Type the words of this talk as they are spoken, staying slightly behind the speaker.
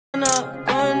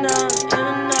and out, in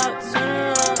and out, turn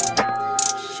around.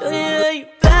 Show you that you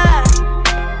bad.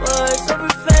 Words over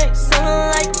fake,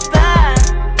 sound like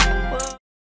bad.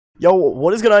 Yo,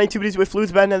 what is going on YouTube? It's with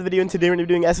Flute's back in another video, and today we're going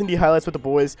to be doing S&D highlights with the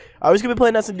boys. I was going to be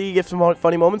playing S&D, get some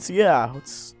funny moments. Yeah,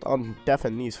 let's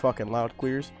deafen these fucking loud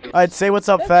queers. Alright, say what's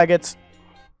up, faggots.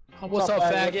 What's up,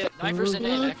 faggot? Knifers and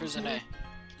A, knifers and A.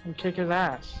 And kick his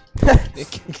ass.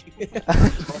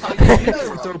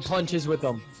 Throw punches with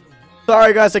them.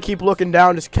 Sorry guys, I keep looking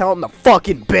down, just counting the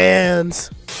fucking bands.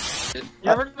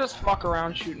 You ever just fuck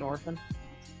around shooting orphan?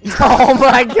 Oh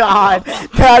my god,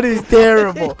 that is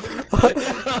terrible.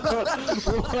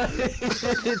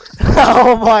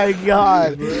 Oh my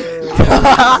god.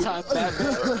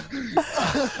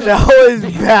 That was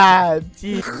bad.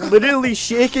 Jeez. Literally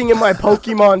shaking in my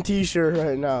Pokemon t-shirt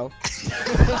right now.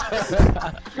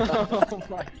 Oh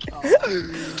my god.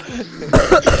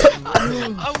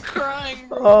 I'm crying,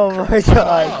 bro. Oh my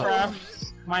god.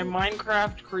 My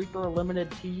Minecraft creeper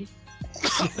limited teeth.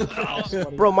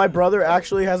 Bro, my brother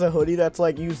actually has a hoodie that's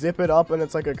like you zip it up and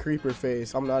it's like a creeper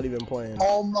face. I'm not even playing.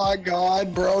 Oh my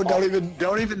god, bro!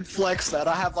 Don't even flex that.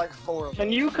 I have like 4 of them.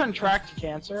 Can you contract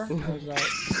cancer?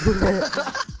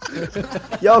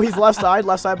 Yo, he's left side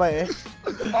by A.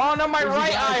 Oh no, my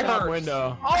right eye hurts.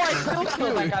 Window. Oh, I still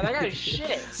killed that guy. That guy is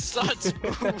shit. Such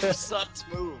move, such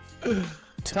move.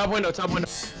 Top window, top window.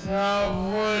 Top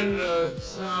window,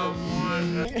 top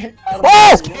window.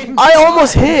 Oh! I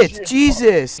almost hit!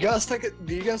 Jesus! Do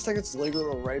you guys think it's legal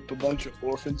to rape a bunch of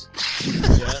orphans?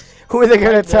 Yeah. Who are they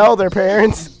gonna tell? Their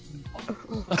parents? Oh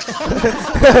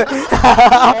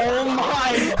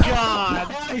my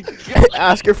god!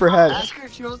 Ask her for head. Ask her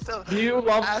if she wants to. You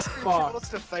love Ask her if she fuck. wants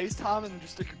to FaceTime and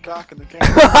just stick her cock in the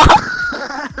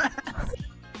camera.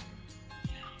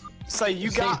 Say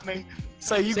you got me.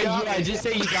 Say you got me. Just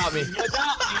say you got me. You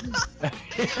got me.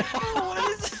 What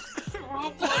is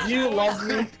Roblox? You love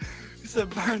me. He said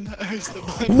burn the earth.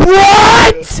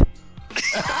 What?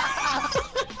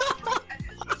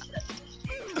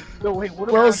 No, wait, what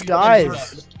Those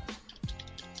guys.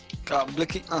 Got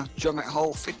blicky. Jump at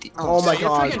hole 50. Oh my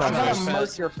god. I'm gonna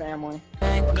murk your family. No.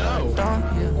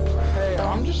 Hey,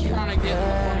 I'm just trying to get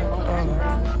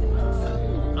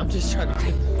I'm just trying to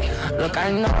get. Look, I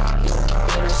know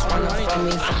you just wanna throw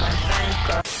me for my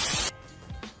friend.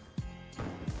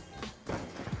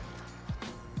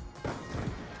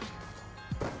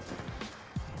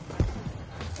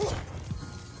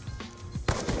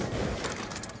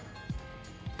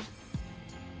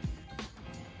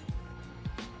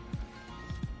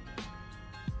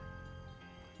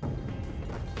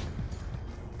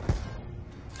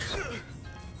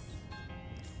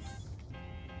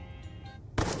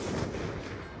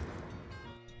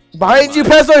 Behind you,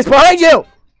 Pesto! He's behind you!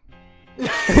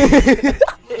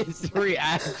 It's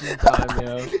reaction time,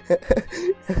 yo.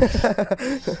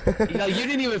 You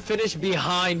didn't even finish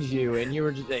behind you, and you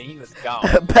were just he was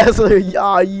gone. Pesto,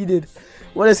 yeah, yeeted.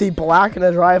 What is he, black in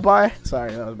a drive-by?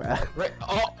 Sorry, that was bad. Right,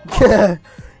 oh.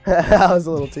 That was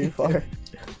a little too far.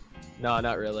 No,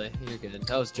 not really. You're good.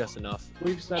 That was just enough.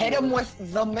 Hit him with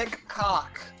the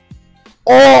McCock.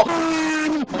 Oh!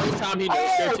 Only time he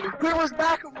knows to. He was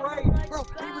back right, bro.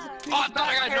 He was Oh,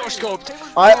 I got no scoped.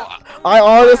 I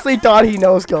honestly thought he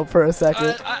no-scoped for a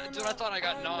second. Dude, I thought I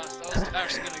got nosed. I was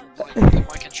actually gonna like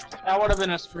my control. That would have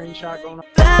been a screenshot going on.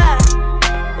 Bad.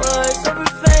 Words over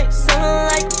fake, sound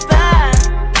like bad.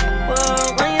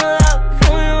 Well, when you love,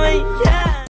 when you yeah.